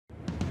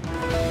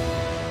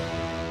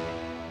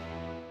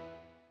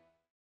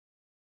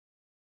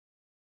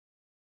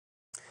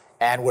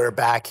And we're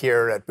back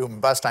here at Boom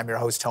and Bust. I'm your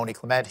host, Tony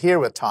Clement, here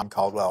with Tom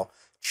Caldwell,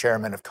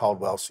 chairman of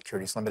Caldwell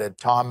Securities Ltd.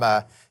 Tom,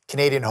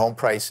 Canadian home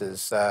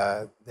prices,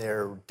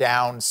 they're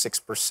down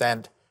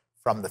 6%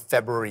 from the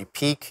February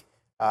peak.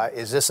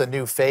 Is this a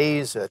new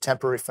phase, a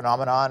temporary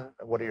phenomenon?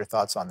 What are your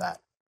thoughts on that?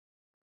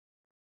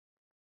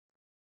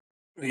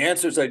 The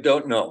answer is I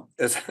don't know.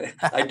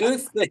 I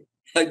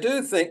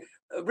do think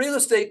real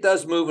estate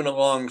does move in a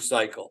long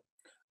cycle.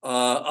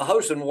 A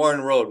house in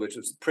Warren Road, which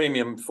is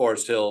premium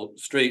Forest Hill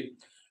Street,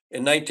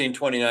 in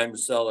 1929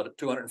 was sold at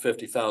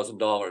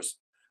 $250,000.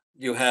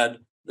 You had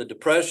the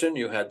Depression,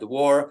 you had the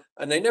war,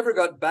 and they never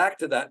got back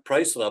to that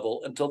price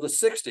level until the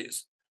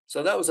 60s.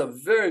 So that was a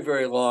very,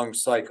 very long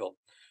cycle.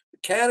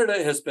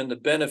 Canada has been the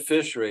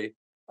beneficiary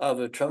of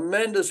a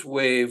tremendous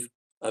wave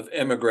of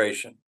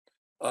immigration.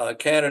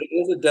 Canada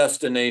is a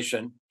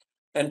destination,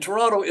 and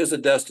Toronto is a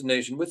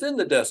destination within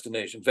the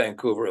destination,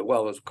 Vancouver, as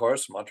well as, of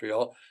course,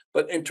 Montreal.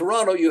 But in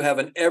Toronto, you have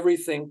an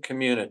everything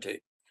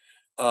community.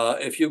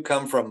 If you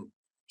come from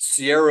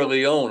Sierra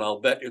Leone,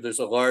 I'll bet you there's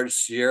a large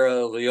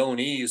Sierra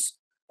Leonese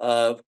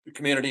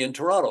community in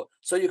Toronto.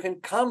 So you can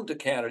come to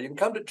Canada, you can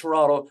come to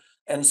Toronto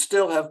and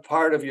still have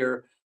part of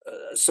your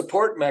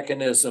support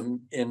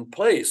mechanism in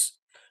place.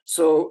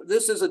 So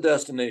this is a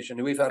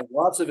destination. We've had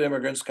lots of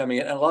immigrants coming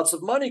in and lots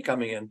of money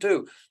coming in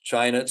too,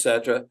 China, et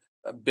cetera,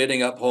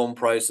 bidding up home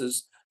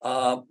prices.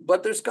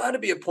 But there's got to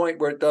be a point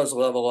where it does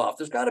level off.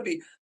 There's got to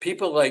be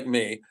people like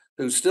me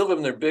who still live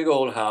in their big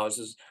old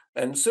houses,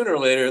 and sooner or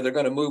later they're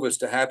going to move us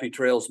to Happy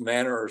Trails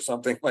Manor or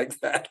something like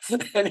that,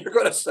 and you're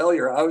going to sell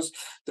your house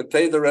to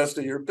pay the rest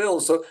of your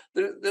bills. So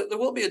there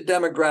will be a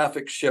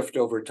demographic shift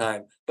over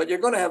time, but you're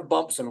going to have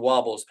bumps and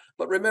wobbles.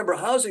 But remember,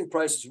 housing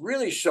prices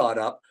really shot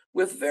up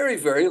with very,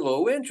 very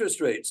low interest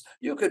rates.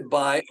 You could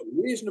buy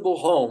a reasonable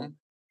home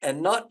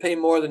and not pay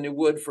more than you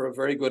would for a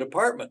very good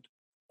apartment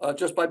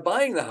just by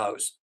buying the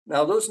house.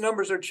 Now, those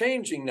numbers are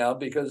changing now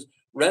because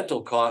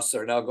rental costs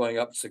are now going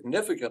up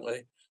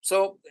significantly.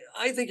 So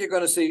I think you're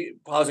going to see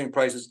housing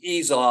prices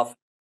ease off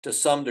to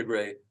some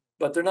degree,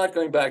 but they're not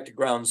going back to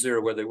ground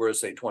zero where they were,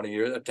 say, 20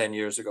 years, 10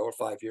 years ago or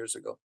 5 years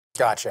ago.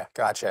 Gotcha.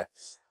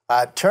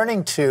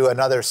 Turning to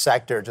another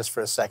sector just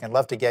for a second,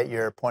 love to get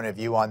your point of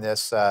view on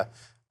this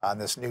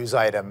news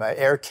item.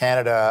 Air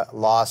Canada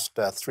lost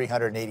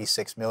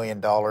 $386 million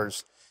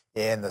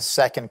in the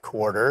second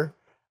quarter.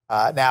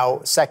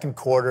 Now, second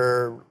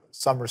quarter,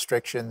 some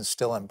restrictions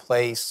still in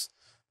place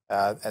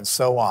and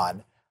so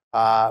on.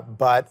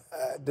 But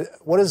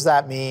what does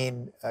that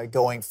mean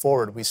going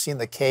forward? We've seen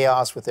the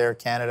chaos with Air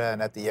Canada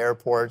and at the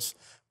airports,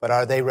 but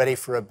are they ready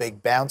for a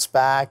big bounce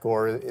back,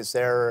 or is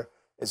there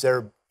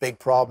big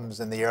problems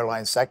in the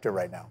airline sector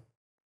right now?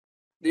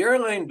 The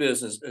airline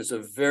business is a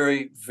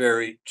very,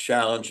 very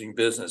challenging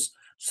business.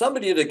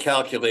 Somebody did a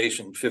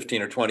calculation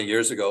 15 or 20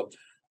 years ago,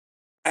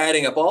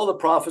 adding up all the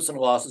profits and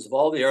losses of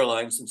all the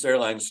airlines since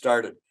airlines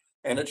started.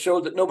 And it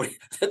showed that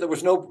there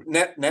was no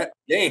net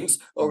gains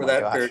over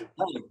that period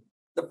of time.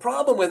 The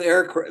problem with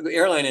the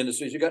airline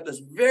industry is you got this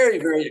very,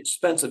 very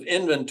expensive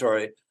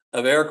inventory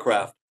of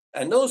aircraft,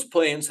 and those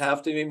planes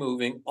have to be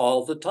moving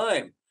all the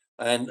time.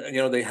 And,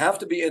 they have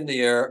to be in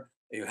the air.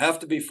 You have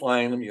to be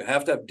flying them. You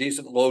have to have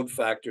decent load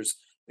factors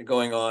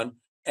going on.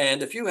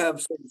 And if you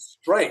have some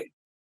strike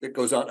that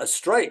goes on, a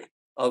strike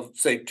of,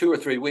 say, 2 or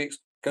 3 weeks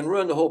can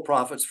ruin the whole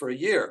profits for a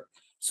year.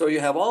 So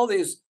you have all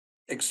these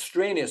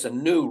extraneous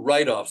and new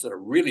write-offs that are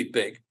really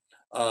big.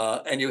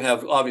 And you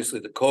have,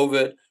 obviously, the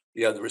COVID.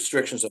 You have the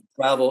restrictions of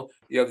travel.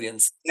 You have the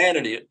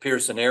insanity at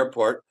Pearson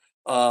Airport.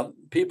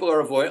 People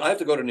are avoiding. I have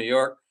to go to New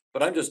York,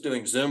 but I'm just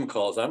doing Zoom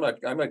calls. I'm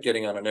not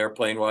getting on an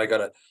airplane where I got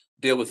to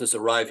deal with this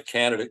Arrive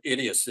Canada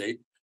idiocy.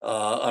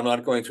 I'm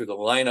not going through the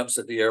lineups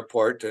at the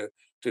airport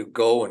to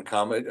go and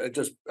come.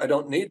 I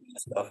don't need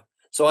that stuff.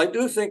 So I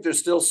do think they're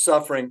still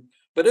suffering,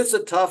 but it's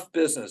a tough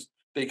business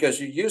because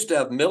you used to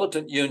have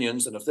militant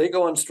unions, and if they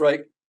go on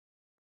strike,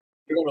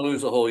 you're going to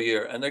lose the whole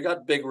year. And they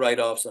got big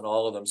write-offs in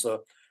all of them.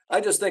 So I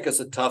just think it's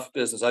a tough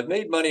business. I've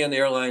made money on the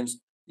airlines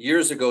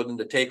years ago than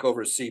the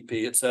takeover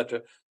CP, et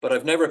cetera, but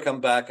I've never come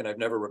back and I've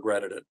never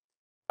regretted it.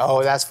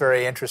 Oh, that's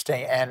very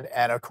interesting. And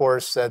of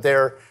course,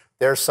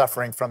 they're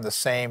suffering from the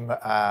same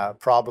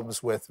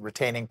problems with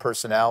retaining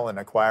personnel and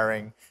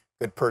acquiring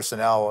good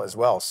personnel as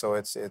well.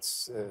 So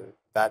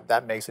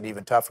that makes it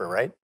even tougher,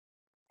 right?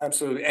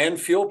 Absolutely.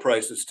 And fuel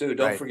prices too.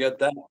 Don't forget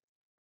that.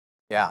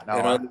 Yeah.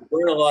 No, we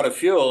burn a lot of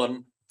fuel,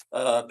 and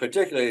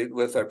particularly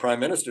with our prime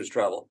minister's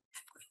travel.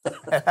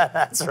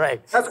 That's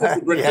right. That's what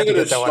the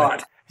gratuitous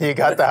shot. You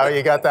got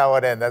that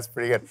one in. That's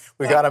pretty good.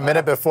 We got a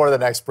minute before the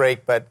next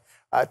break, but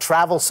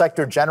travel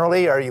sector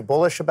generally, are you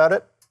bullish about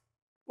it?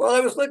 Well,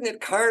 I was looking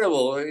at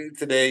Carnival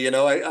today.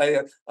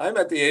 I'm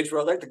at the age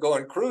where I like to go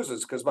on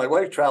cruises because my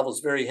wife travels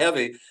very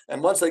heavy,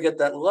 and once I get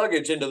that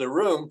luggage into the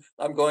room,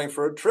 I'm going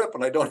for a trip,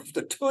 and I don't have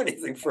to do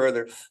anything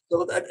further.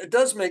 So it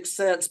does make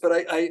sense, but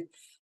I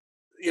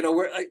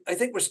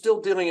think we're still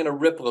dealing in a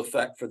ripple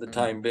effect for the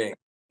time being.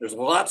 There's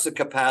lots of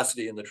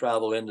capacity in the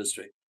travel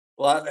industry.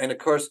 And of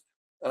course,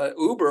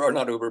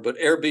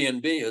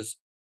 Airbnb has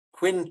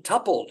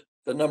quintupled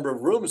the number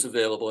of rooms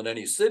available in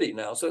any city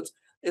now. So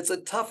it's a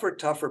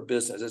tougher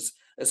business.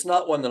 It's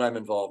not one that I'm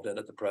involved in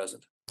at the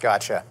present.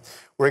 Gotcha.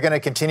 We're going to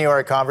continue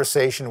our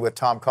conversation with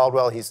Tom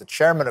Caldwell. He's the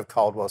chairman of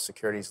Caldwell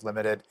Securities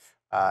Ltd.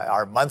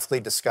 Our monthly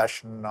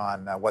discussion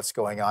on what's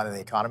going on in the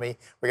economy.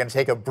 We're going to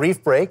take a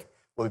brief break.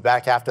 We'll be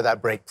back after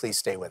that break. Please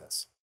stay with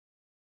us.